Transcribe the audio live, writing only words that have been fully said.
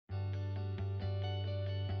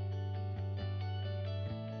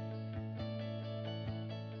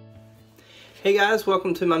Hey guys,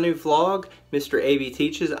 welcome to my new vlog, Mr. Abee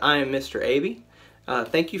Teaches. I am Mr. Abee.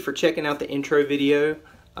 Thank you for checking out the intro video.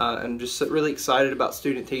 I'm just really excited about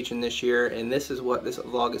student teaching this year, and this is what this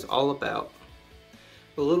vlog is all about.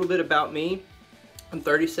 A little bit about me. I'm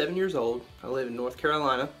 37 years old. I live in North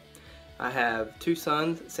Carolina. I have two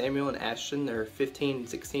sons, Samuel and Ashton. They're 15 and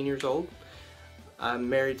 16 years old. I'm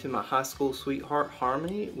married to my high school sweetheart,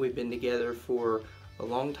 Harmony. We've been together for a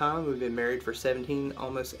long time. We've been married for 17,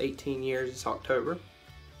 almost 18 years this October.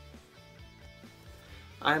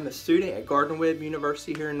 I am a student at Gardner-Webb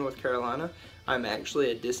University here in North Carolina. I'm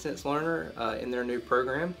actually a distance learner in their new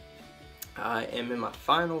program. I am in my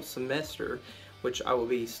final semester, which I will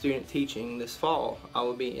be student teaching this fall. I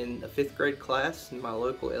will be in a 5th grade class in my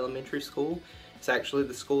local elementary school. It's actually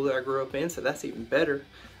the school that I grew up in, so that's even better.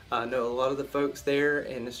 I know a lot of the folks there,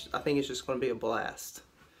 and I think it's just going to be a blast.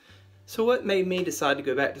 So what made me decide to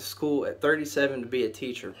go back to school at 37 to be a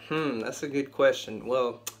teacher? That's a good question.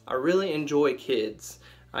 Well, I really enjoy kids.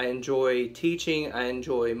 I enjoy teaching, I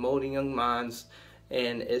enjoy molding young minds,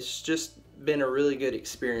 and it's just been a really good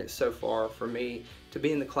experience so far for me to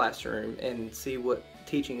be in the classroom and see what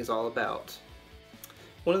teaching is all about.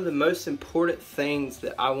 One of the most important things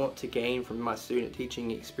that I want to gain from my student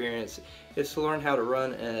teaching experience is to learn how to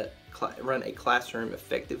run a classroom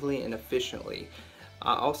effectively and efficiently.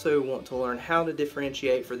 I also want to learn how to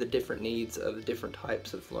differentiate for the different needs of the different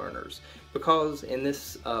types of learners, because in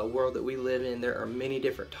this world that we live in, there are many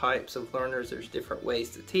different types of learners. There's different ways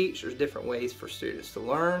to teach, there's different ways for students to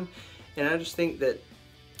learn, and I just think that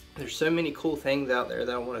there's so many cool things out there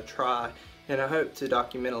that I want to try, and I hope to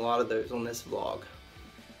document a lot of those on this vlog.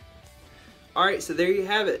 Alright, so there you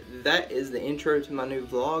have it. That is the intro to my new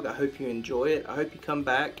vlog. I hope you enjoy it. I hope you come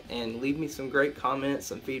back and leave me some great comments,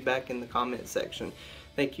 some feedback in the comment section.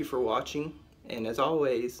 Thank you for watching, and as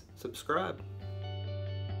always, subscribe.